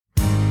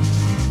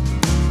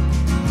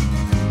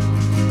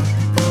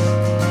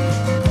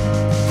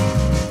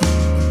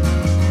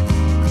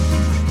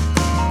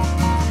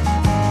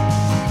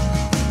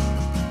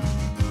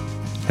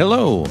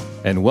Hello,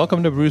 and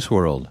welcome to Bruce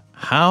World,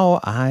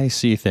 How I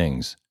See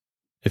Things.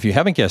 If you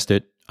haven't guessed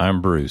it,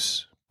 I'm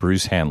Bruce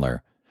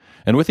Handler.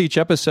 And with each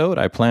episode,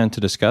 I plan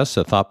to discuss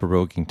a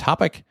thought-provoking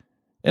topic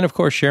and, of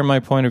course, share my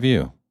point of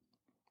view.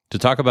 To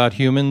talk about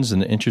humans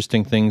and the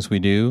interesting things we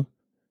do,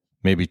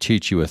 maybe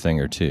teach you a thing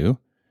or two,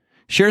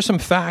 share some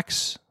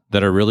facts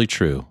that are really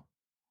true,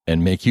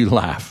 and make you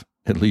laugh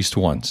at least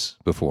once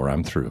before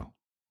I'm through.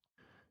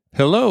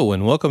 Hello,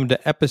 and welcome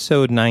to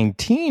episode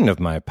 19 of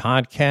my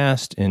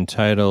podcast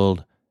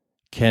entitled,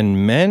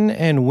 Can Men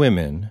and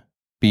Women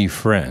Be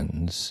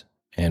Friends?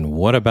 And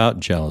What About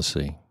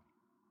Jealousy?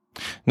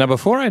 Now,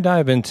 before I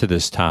dive into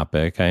this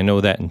topic, I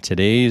know that in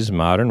today's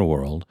modern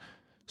world,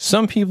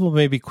 some people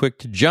may be quick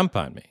to jump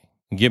on me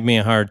and give me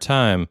a hard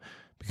time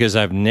because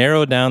I've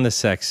narrowed down the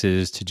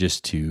sexes to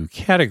just two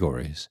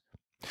categories.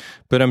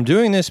 But I'm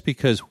doing this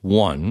because,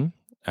 one,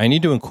 I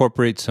need to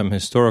incorporate some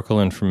historical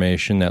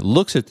information that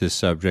looks at this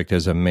subject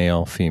as a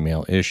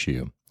male-female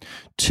issue.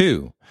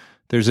 Two,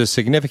 there's a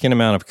significant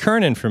amount of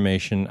current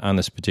information on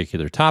this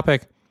particular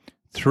topic.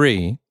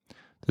 Three,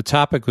 the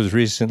topic was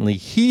recently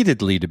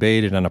heatedly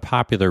debated on a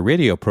popular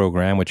radio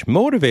program, which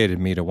motivated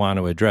me to want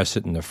to address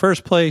it in the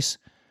first place.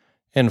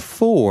 And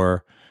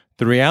four,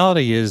 the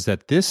reality is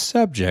that this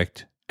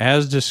subject,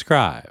 as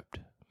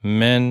described,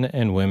 men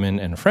and women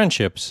and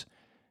friendships,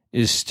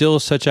 is still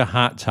such a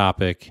hot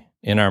topic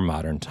in our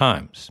modern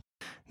times.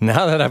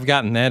 Now that I've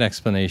gotten that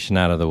explanation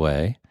out of the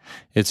way,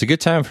 it's a good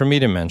time for me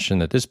to mention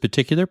that this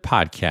particular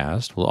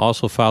podcast will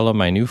also follow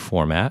my new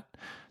format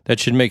that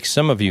should make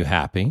some of you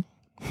happy,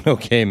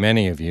 okay,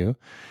 many of you,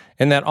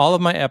 and that all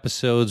of my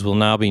episodes will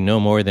now be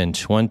no more than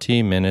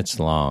 20 minutes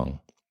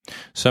long.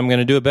 So I'm going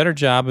to do a better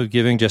job of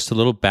giving just a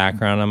little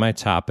background on my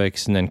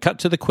topics and then cut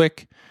to the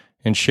quick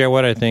and share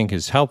what I think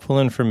is helpful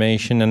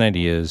information and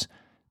ideas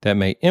that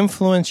may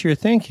influence your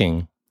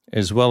thinking,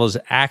 as well as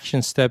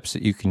action steps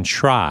that you can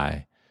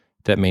try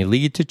that may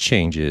lead to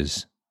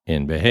changes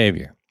in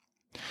behavior.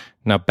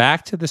 Now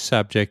back to the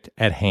subject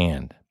at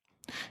hand.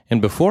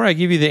 And before I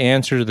give you the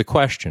answer to the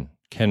question,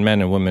 can men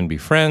and women be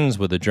friends,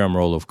 with a drum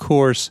roll, of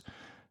course,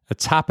 a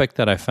topic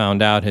that I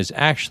found out has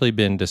actually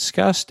been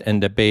discussed and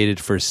debated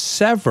for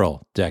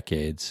several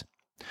decades,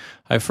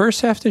 I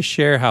first have to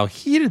share how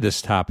heated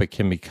this topic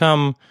can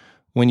become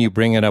when you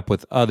bring it up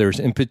with others,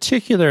 in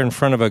particular in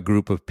front of a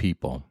group of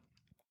people.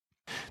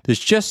 This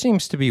just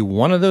seems to be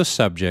one of those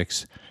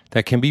subjects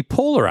that can be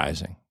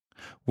polarizing,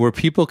 where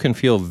people can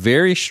feel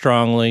very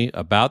strongly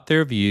about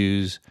their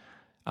views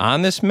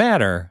on this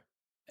matter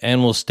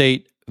and will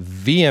state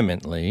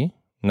vehemently,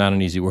 not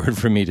an easy word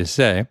for me to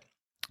say,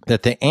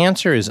 that the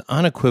answer is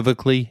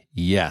unequivocally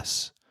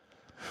yes,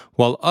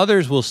 while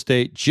others will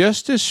state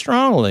just as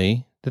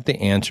strongly that the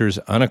answer is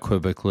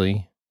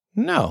unequivocally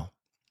no.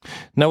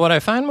 Now, what I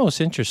find most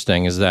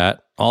interesting is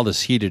that all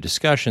this heated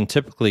discussion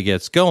typically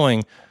gets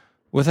going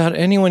without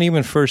anyone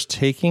even first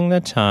taking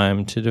the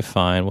time to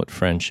define what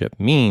friendship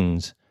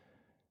means,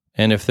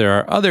 and if there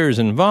are others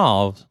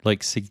involved,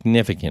 like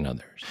significant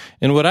others.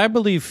 And what I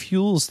believe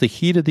fuels the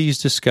heat of these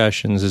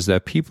discussions is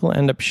that people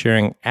end up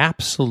sharing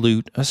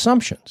absolute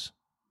assumptions.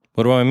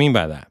 What do I mean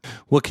by that?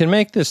 What can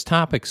make this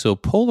topic so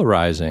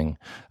polarizing?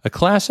 A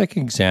classic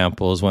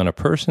example is when a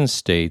person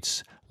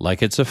states,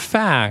 like it's a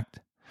fact,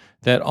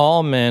 that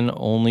all men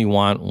only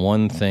want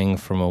one thing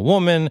from a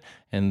woman,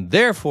 and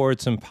therefore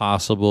it's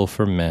impossible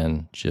for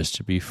men just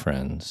to be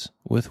friends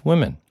with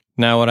women.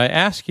 Now, what I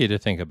ask you to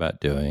think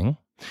about doing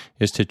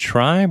is to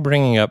try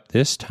bringing up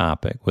this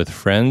topic with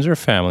friends or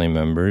family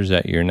members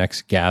at your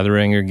next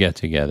gathering or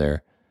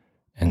get-together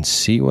and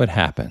see what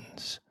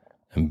happens.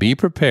 And be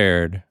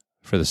prepared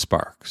for the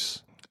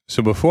sparks.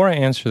 So before I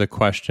answer the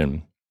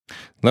question,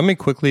 let me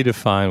quickly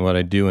define what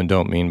I do and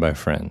don't mean by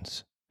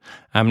friends.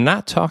 I'm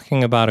not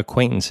talking about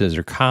acquaintances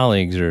or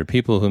colleagues or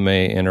people who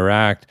may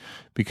interact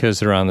because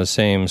they're on the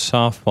same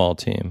softball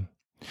team.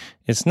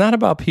 It's not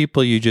about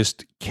people you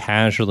just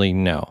casually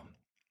know.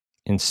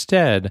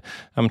 Instead,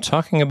 I'm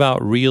talking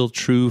about real,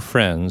 true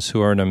friends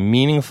who are in a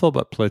meaningful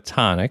but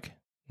platonic,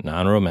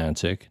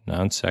 non-romantic,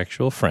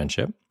 non-sexual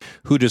friendship,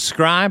 who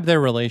describe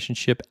their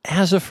relationship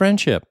as a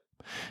friendship.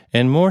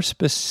 And more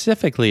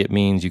specifically, it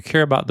means you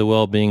care about the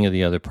well-being of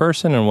the other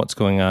person and what's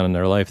going on in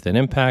their life that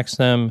impacts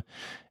them,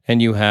 and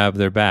you have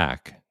their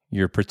back.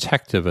 You're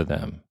protective of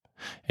them.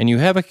 And you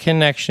have a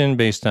connection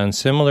based on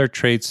similar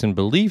traits and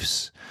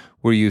beliefs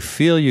where you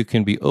feel you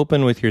can be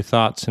open with your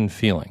thoughts and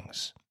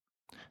feelings.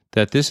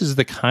 That this is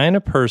the kind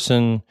of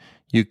person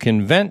you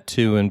can vent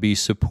to and be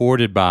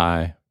supported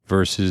by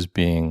versus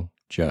being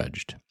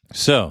judged.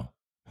 So,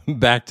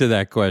 back to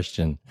that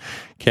question.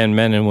 Can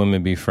men and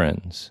women be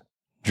friends?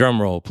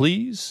 Drum roll,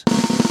 please.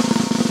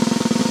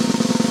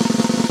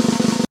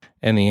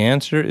 And the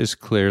answer is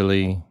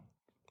clearly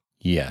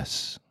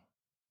yes.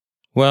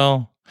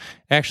 Well,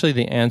 actually,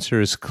 the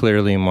answer is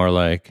clearly more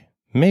like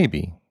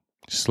maybe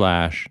 /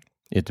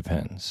 it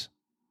depends.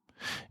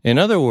 In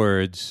other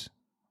words,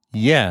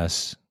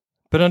 yes,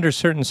 but under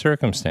certain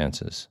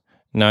circumstances.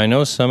 Now, I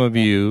know some of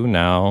you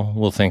now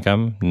will think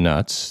I'm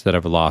nuts, that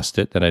I've lost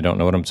it, that I don't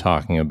know what I'm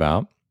talking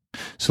about.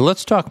 So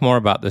let's talk more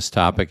about this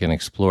topic and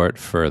explore it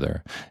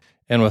further.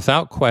 And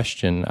without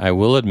question, I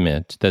will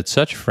admit that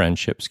such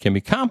friendships can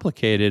be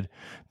complicated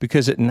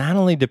because it not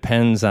only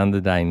depends on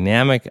the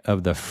dynamic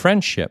of the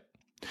friendship,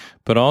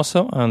 but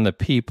also on the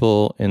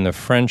people in the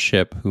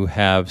friendship who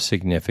have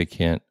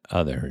significant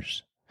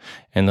others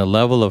and the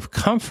level of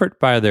comfort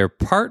by their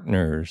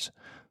partners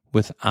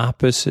with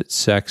opposite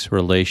sex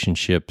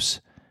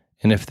relationships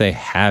and if they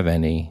have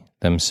any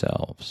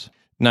themselves.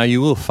 Now,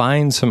 you will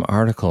find some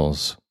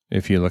articles,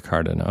 if you look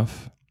hard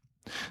enough,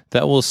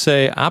 that will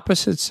say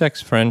opposite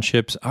sex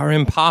friendships are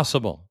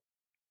impossible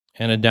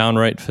and a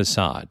downright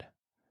facade.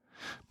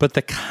 But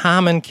the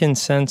common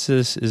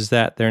consensus is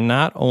that they're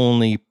not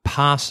only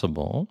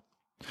possible,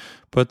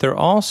 but they're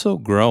also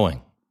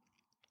growing.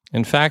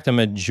 In fact, a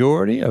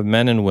majority of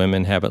men and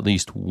women have at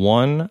least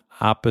one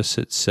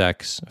opposite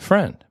sex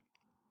friend.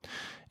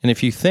 And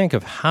if you think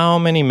of how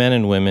many men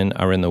and women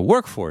are in the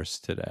workforce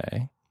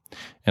today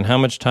and how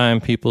much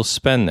time people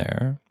spend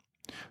there,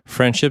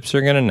 friendships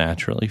are going to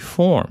naturally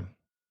form.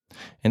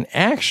 And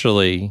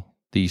actually,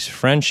 these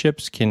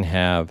friendships can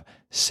have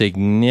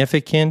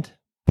significant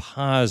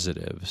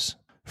positives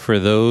for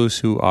those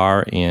who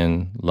are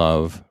in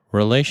love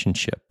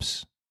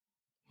relationships.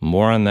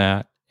 More on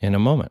that in a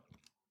moment.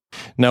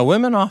 Now,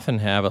 women often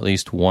have at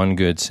least one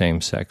good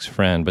same-sex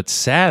friend, but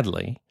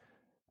sadly,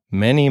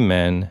 many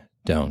men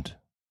don't.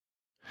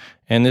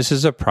 And this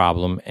is a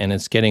problem, and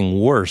it's getting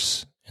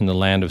worse in the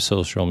land of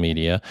social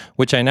media,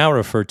 which I now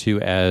refer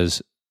to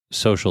as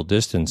social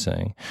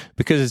distancing,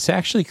 because it's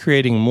actually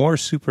creating more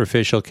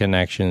superficial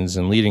connections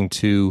and leading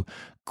to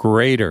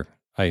greater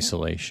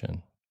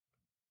isolation.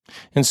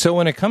 And so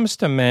when it comes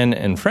to men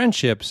and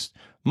friendships,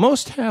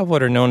 most have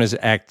what are known as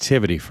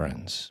activity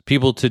friends,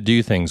 people to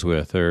do things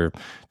with or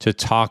to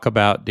talk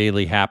about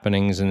daily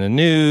happenings in the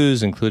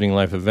news, including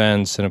life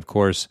events. And of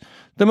course,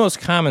 the most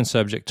common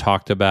subject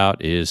talked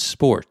about is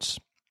sports.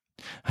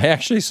 I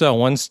actually saw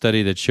one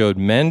study that showed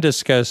men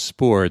discuss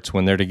sports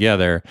when they're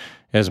together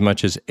as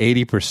much as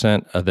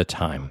 80% of the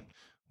time.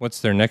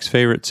 What's their next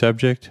favorite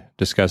subject?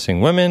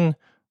 Discussing women,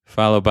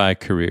 followed by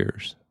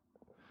careers.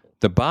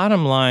 The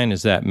bottom line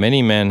is that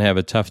many men have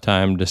a tough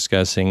time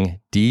discussing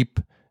deep,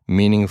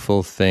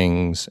 meaningful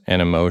things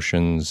and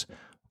emotions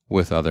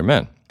with other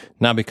men.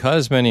 Now,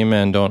 because many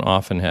men don't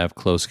often have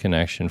close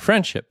connection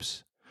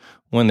friendships,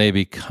 when they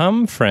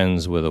become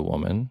friends with a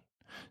woman,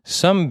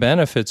 some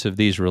benefits of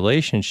these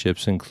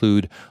relationships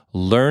include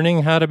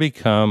learning how to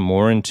become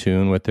more in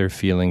tune with their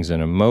feelings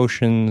and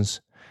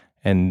emotions,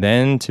 and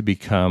then to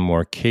become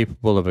more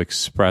capable of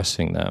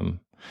expressing them.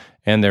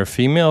 And their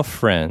female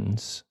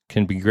friends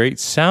can be great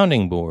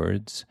sounding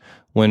boards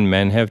when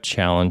men have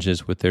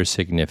challenges with their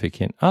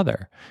significant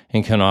other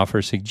and can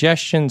offer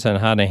suggestions on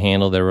how to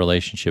handle their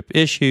relationship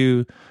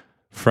issue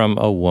from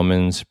a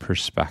woman's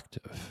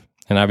perspective.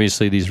 And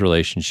obviously, these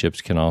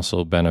relationships can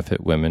also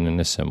benefit women in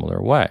a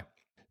similar way.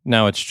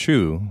 Now, it's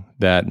true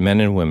that men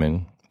and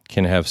women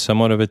can have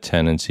somewhat of a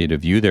tendency to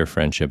view their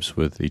friendships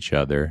with each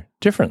other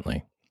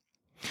differently,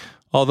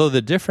 although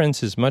the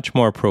difference is much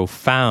more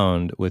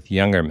profound with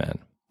younger men.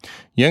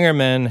 Younger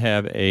men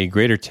have a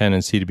greater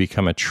tendency to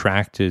become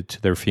attracted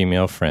to their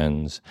female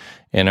friends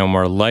and are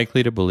more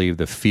likely to believe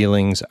the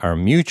feelings are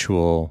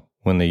mutual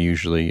when they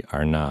usually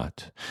are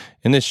not.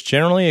 And this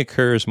generally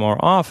occurs more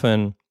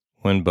often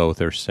when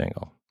both are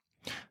single.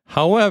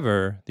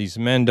 However, these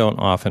men don't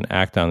often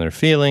act on their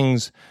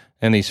feelings,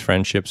 and these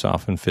friendships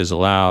often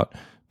fizzle out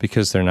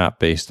because they're not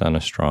based on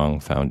a strong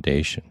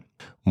foundation.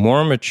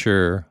 More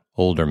mature,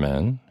 older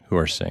men who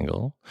are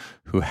single,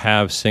 who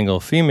have single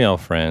female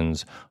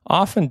friends,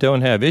 often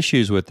don't have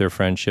issues with their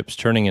friendships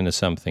turning into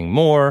something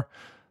more,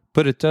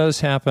 but it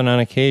does happen on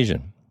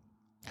occasion.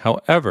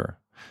 However,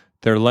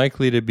 they're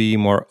likely to be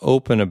more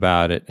open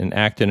about it and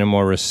act in a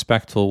more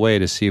respectful way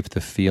to see if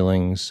the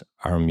feelings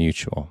are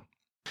mutual.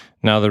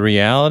 Now, the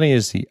reality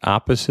is the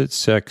opposite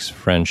sex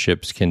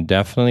friendships can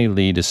definitely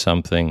lead to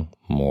something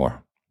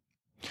more.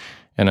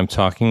 And I'm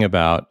talking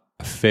about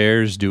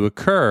affairs do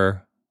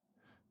occur,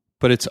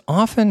 but it's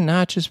often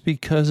not just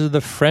because of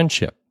the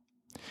friendship.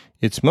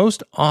 It's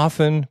most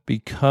often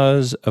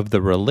because of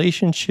the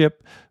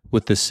relationship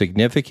with the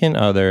significant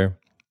other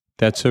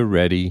that's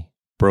already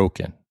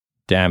broken,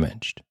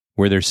 damaged,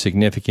 where there's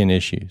significant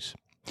issues.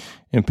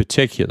 In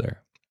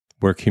particular,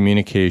 where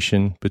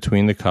communication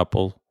between the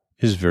couple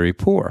is very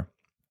poor,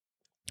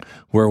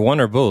 where one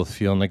or both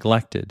feel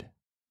neglected,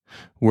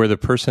 where the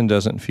person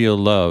doesn't feel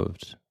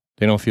loved,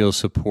 they don't feel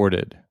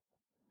supported.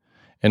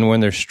 And when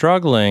they're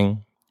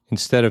struggling,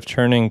 instead of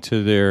turning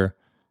to their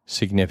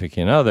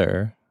significant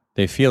other,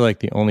 they feel like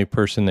the only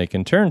person they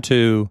can turn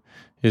to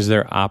is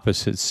their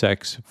opposite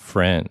sex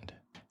friend.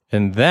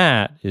 And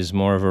that is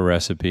more of a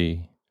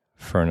recipe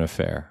for an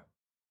affair.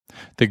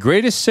 The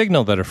greatest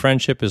signal that a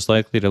friendship is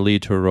likely to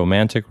lead to a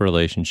romantic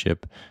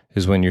relationship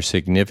is when your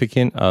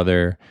significant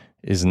other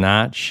is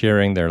not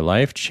sharing their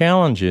life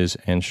challenges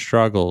and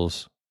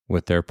struggles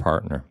with their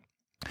partner.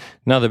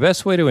 Now, the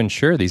best way to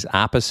ensure these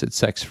opposite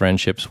sex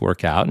friendships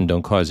work out and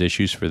don't cause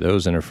issues for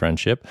those in a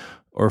friendship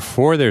or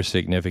for their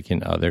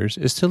significant others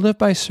is to live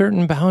by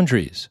certain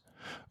boundaries,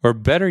 or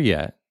better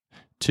yet,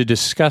 to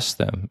discuss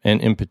them, and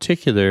in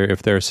particular,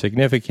 if there are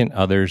significant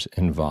others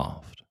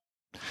involved.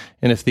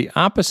 And if the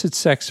opposite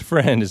sex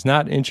friend is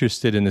not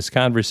interested in this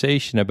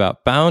conversation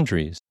about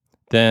boundaries,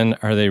 then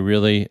are they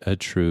really a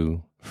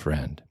true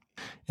friend?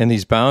 And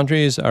these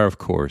boundaries are, of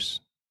course,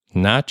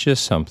 not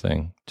just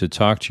something to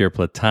talk to your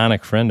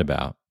platonic friend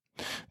about,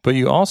 but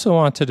you also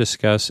want to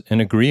discuss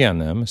and agree on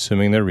them,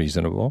 assuming they're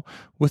reasonable,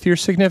 with your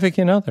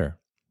significant other.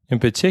 In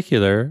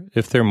particular,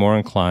 if they're more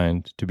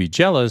inclined to be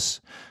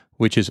jealous,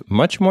 which is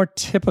much more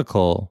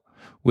typical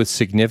with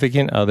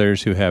significant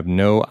others who have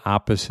no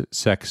opposite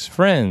sex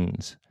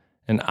friends,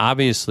 and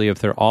obviously if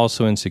they're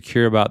also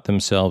insecure about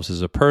themselves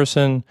as a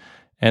person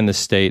and the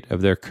state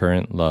of their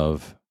current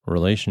love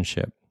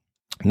relationship.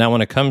 Now,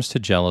 when it comes to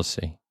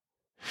jealousy,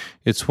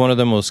 it's one of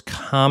the most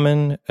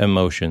common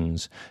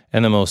emotions,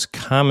 and the most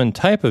common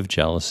type of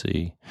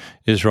jealousy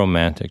is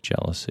romantic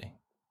jealousy.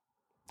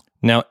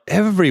 Now,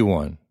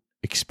 everyone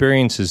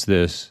experiences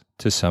this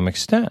to some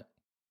extent.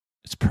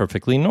 It's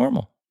perfectly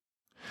normal.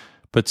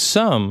 But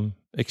some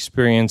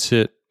experience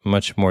it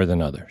much more than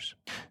others.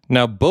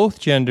 Now, both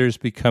genders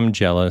become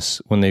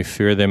jealous when they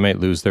fear they might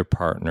lose their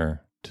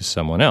partner to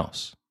someone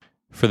else.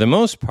 For the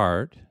most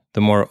part,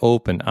 the more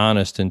open,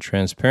 honest, and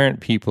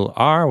transparent people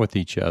are with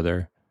each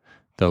other,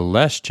 the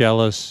less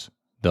jealous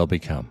they'll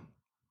become.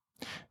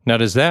 Now,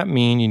 does that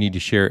mean you need to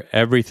share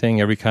everything,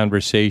 every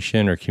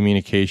conversation or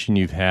communication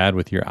you've had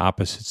with your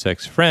opposite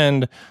sex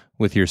friend,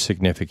 with your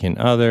significant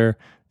other?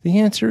 The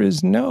answer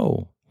is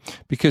no,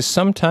 because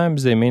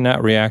sometimes they may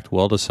not react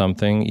well to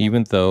something,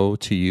 even though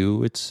to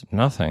you it's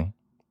nothing.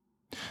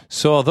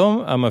 So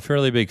although I'm a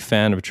fairly big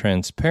fan of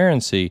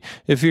transparency,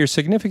 if your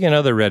significant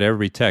other read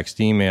every text,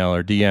 email,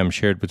 or DM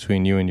shared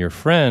between you and your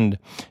friend,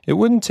 it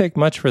wouldn't take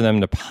much for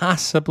them to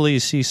possibly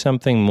see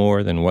something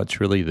more than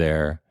what's really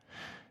there.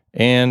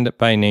 And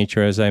by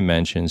nature, as I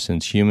mentioned,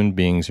 since human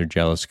beings are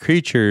jealous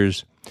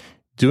creatures,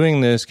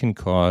 doing this can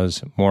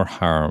cause more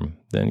harm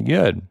than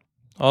good.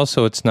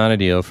 Also, it's not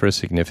ideal for a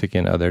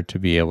significant other to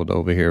be able to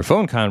overhear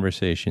phone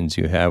conversations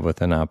you have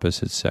with an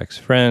opposite sex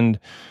friend.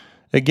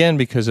 Again,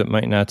 because it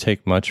might not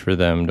take much for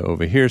them to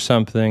overhear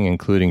something,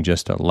 including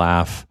just a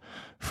laugh,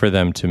 for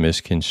them to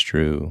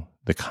misconstrue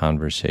the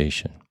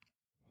conversation.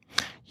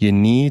 You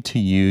need to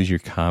use your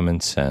common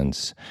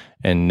sense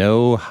and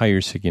know how your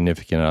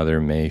significant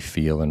other may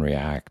feel and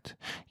react.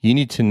 You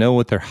need to know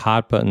what their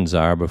hot buttons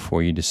are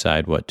before you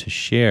decide what to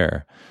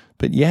share.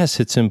 But yes,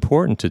 it's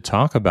important to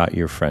talk about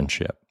your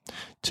friendship,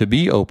 to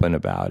be open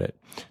about it,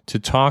 to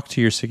talk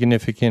to your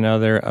significant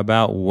other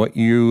about what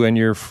you and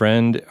your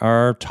friend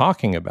are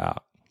talking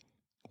about.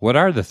 What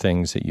are the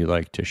things that you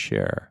like to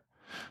share?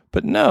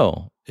 But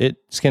no,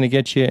 it's going to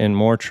get you in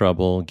more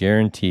trouble,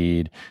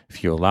 guaranteed,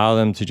 if you allow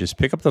them to just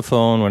pick up the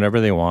phone whenever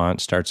they want,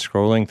 start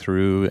scrolling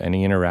through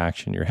any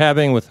interaction you're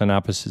having with an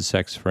opposite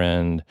sex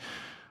friend,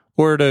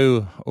 or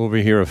to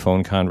overhear a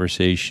phone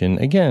conversation,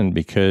 again,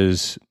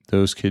 because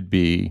those could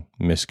be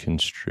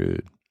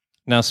misconstrued.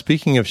 Now,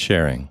 speaking of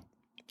sharing,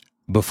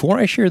 before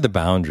I share the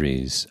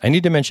boundaries, I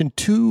need to mention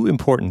two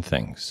important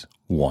things.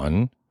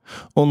 One,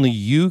 only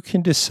you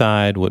can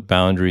decide what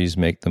boundaries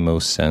make the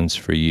most sense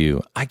for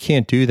you. I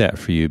can't do that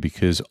for you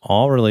because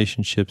all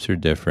relationships are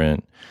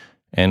different,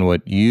 and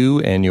what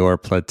you and your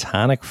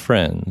platonic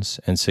friends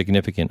and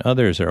significant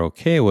others are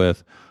okay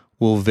with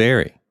will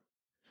vary.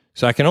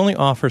 So I can only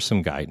offer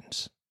some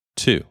guidance.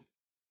 Two,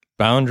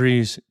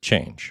 boundaries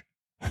change.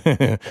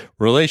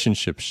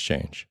 Relationships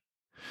change.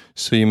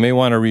 So you may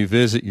want to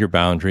revisit your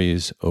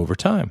boundaries over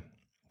time.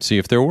 See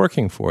if they're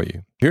working for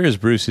you. Here is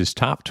Bruce's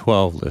top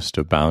 12 list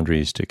of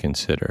boundaries to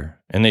consider,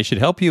 and they should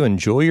help you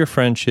enjoy your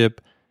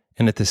friendship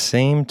and at the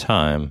same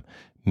time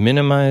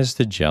minimize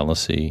the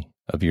jealousy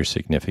of your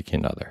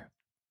significant other.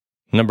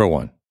 Number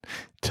 1,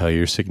 tell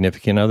your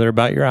significant other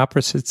about your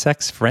opposite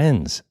sex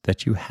friends,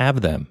 that you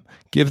have them.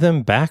 Give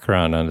them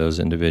background on those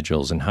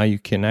individuals and how you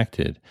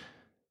connected.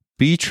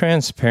 Be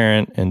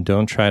transparent and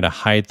don't try to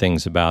hide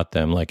things about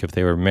them, like if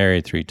they were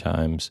married 3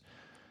 times.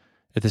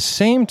 At the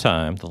same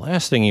time, the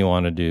last thing you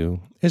want to do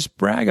is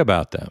brag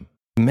about them.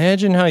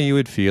 Imagine how you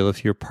would feel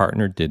if your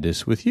partner did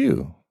this with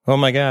you. Oh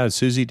my God,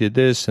 Susie did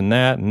this and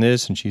that and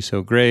this, and she's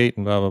so great,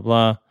 and blah, blah,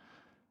 blah.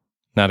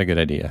 Not a good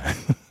idea.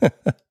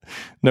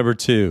 Number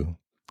 2,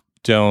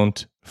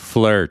 don't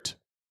flirt.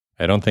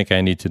 I don't think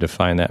I need to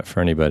define that for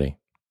anybody.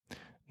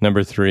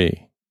 Number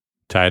 3,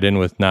 tied in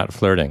with not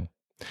flirting.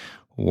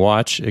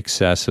 Watch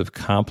excessive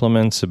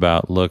compliments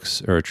about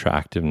looks or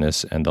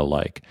attractiveness and the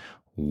like.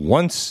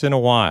 Once in a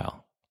while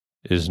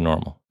is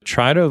normal.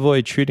 Try to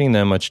avoid treating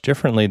them much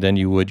differently than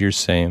you would your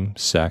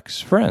same-sex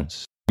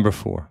friends. Number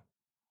 4,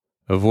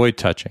 avoid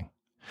touching,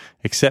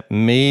 except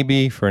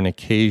maybe for an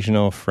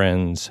occasional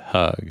friend's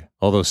hug,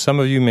 although some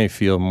of you may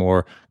feel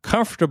more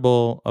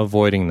comfortable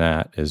avoiding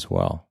that as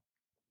well.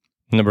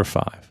 Number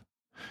 5,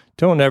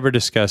 don't ever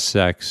discuss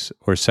sex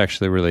or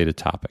sexually related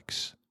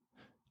topics.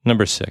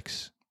 Number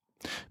 6,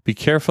 be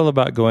careful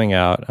about going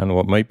out on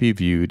what might be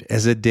viewed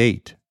as a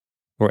date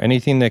or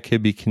anything that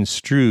could be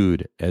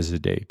construed as a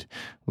date,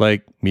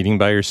 like meeting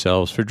by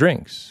yourselves for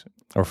drinks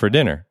or for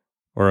dinner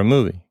or a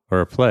movie or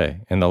a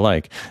play and the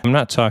like. I'm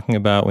not talking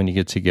about when you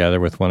get together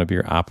with one of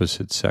your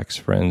opposite sex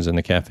friends in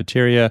the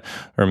cafeteria,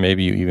 or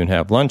maybe you even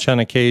have lunch on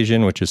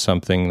occasion, which is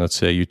something, let's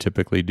say, you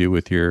typically do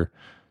with your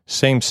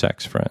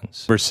same-sex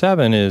friends. Number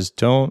 7 is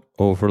don't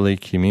overly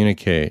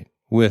communicate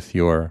with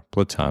your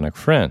platonic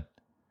friend.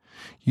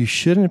 You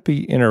shouldn't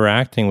be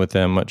interacting with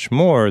them much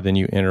more than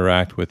you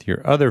interact with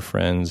your other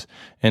friends,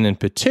 and in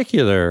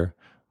particular,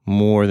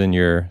 more than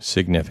your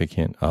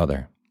significant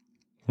other.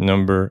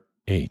 Number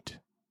 8,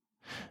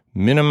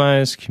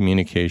 minimize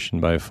communication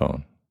by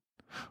phone.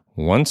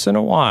 Once in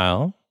a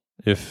while,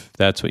 if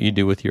that's what you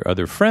do with your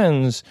other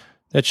friends,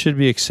 that should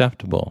be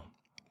acceptable,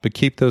 but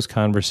keep those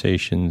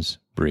conversations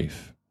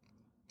brief.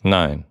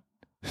 9,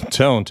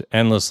 don't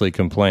endlessly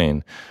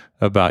complain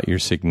about your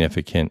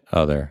significant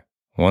other.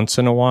 Once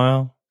in a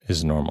while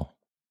is normal.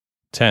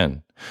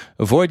 10,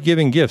 avoid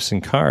giving gifts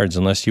and cards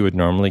unless you would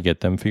normally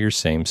get them for your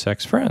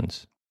same-sex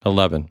friends.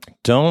 11,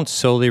 don't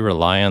solely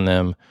rely on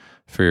them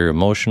for your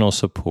emotional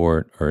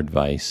support or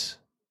advice.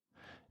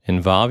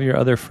 Involve your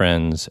other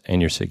friends and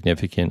your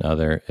significant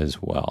other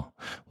as well.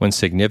 When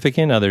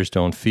significant others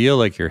don't feel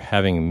like you're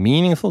having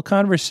meaningful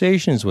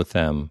conversations with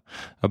them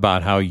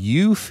about how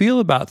you feel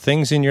about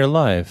things in your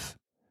life,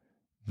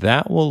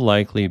 that will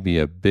likely be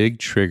a big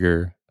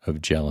trigger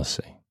of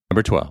jealousy.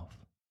 Number 12.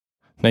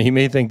 Now, you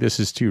may think this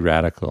is too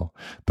radical,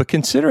 but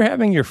consider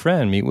having your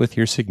friend meet with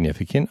your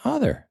significant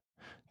other.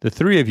 The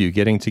 3 of you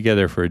getting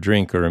together for a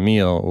drink or a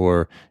meal,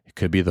 or it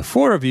could be the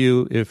 4 of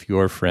you if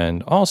your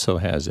friend also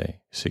has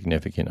a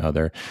significant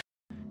other.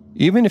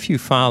 Even if you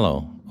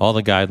follow all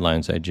the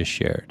guidelines I just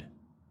shared,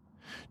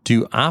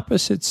 do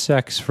opposite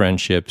sex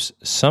friendships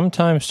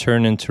sometimes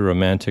turn into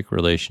romantic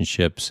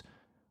relationships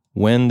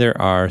when there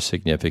are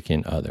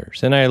significant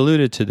others? And I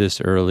alluded to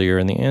this earlier,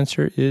 and the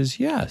answer is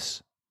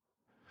yes.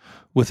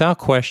 Without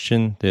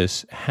question,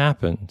 this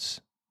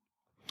happens.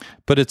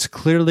 But it's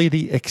clearly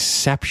the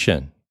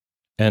exception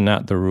and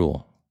not the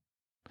rule.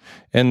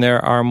 And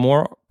there are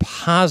more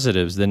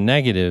positives than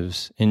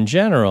negatives in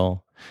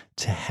general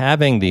to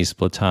having these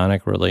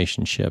platonic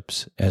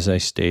relationships, as I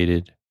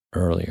stated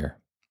earlier.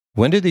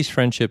 When do these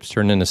friendships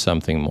turn into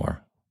something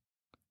more?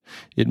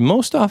 It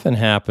most often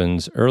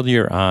happens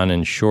earlier on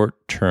in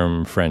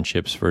short-term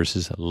friendships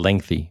versus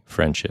lengthy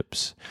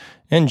friendships,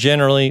 and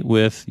generally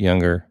with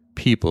younger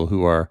people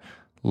who are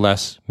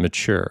less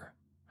mature,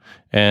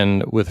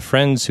 and with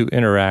friends who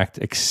interact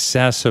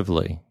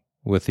excessively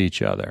with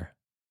each other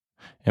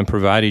and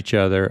provide each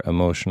other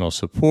emotional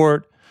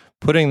support,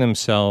 putting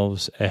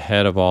themselves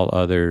ahead of all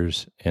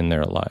others in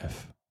their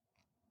life.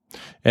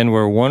 And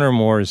where one or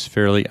more is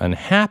fairly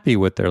unhappy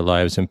with their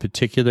lives, in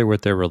particular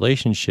with their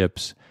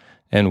relationships,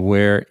 and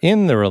where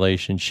in the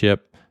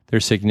relationship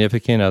their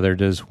significant other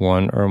does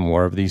one or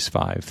more of these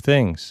 5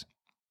 things.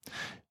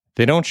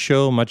 They don't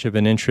show much of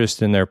an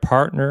interest in their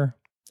partner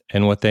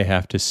and what they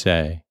have to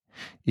say,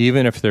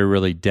 even if they're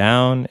really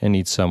down and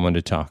need someone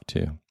to talk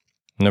to.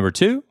 Number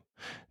 2,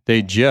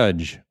 they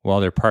judge while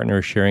their partner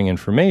is sharing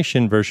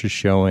information versus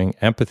showing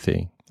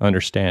empathy,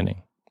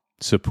 understanding,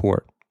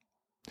 support.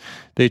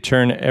 They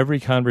turn every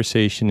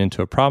conversation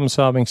into a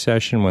problem-solving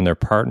session when their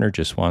partner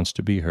just wants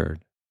to be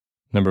heard.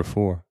 Number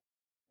 4,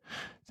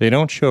 they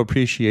don't show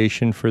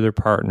appreciation for their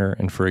partner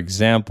and, for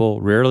example,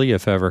 rarely,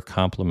 if ever,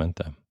 compliment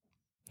them.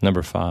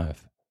 Number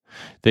 5,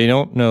 they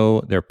don't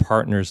know their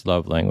partner's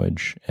love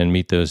language and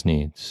meet those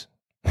needs.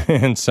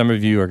 And some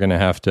of you are going to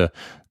have to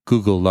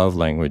Google love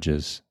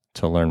languages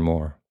to learn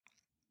more.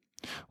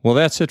 Well,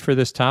 that's it for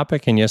this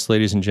topic. And yes,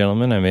 ladies and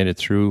gentlemen, I made it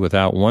through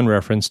without one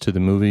reference to the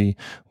movie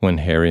When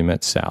Harry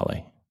Met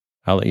Sally.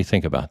 I'll let you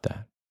think about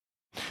that.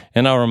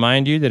 And I'll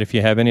remind you that if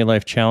you have any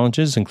life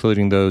challenges,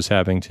 including those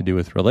having to do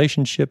with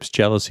relationships,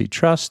 jealousy,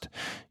 trust,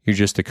 you're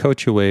just a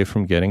coach away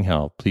from getting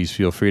help. Please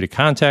feel free to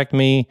contact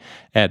me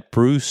at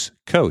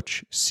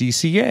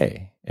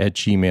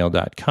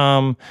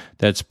brucecoachcca@gmail.com.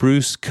 That's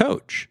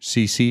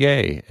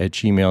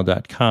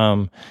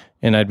brucecoachcca@gmail.com,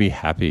 and I'd be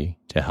happy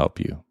to help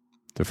you.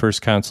 The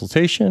first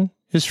consultation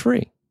is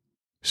free.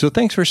 So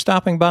thanks for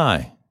stopping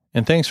by,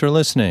 and thanks for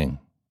listening,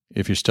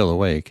 if you're still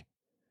awake.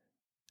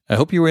 I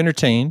hope you were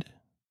entertained,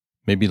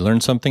 maybe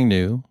learned something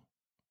new,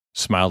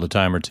 smiled a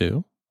time or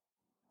two,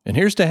 and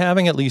here's to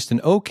having at least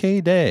an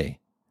okay day.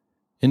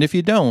 And if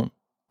you don't,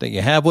 that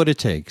you have what it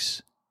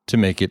takes to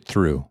make it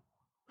through.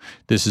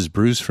 This is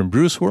Bruce from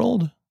Bruce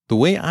World, the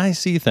way I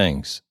see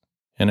things,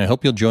 and I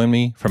hope you'll join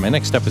me for my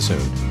next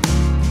episode.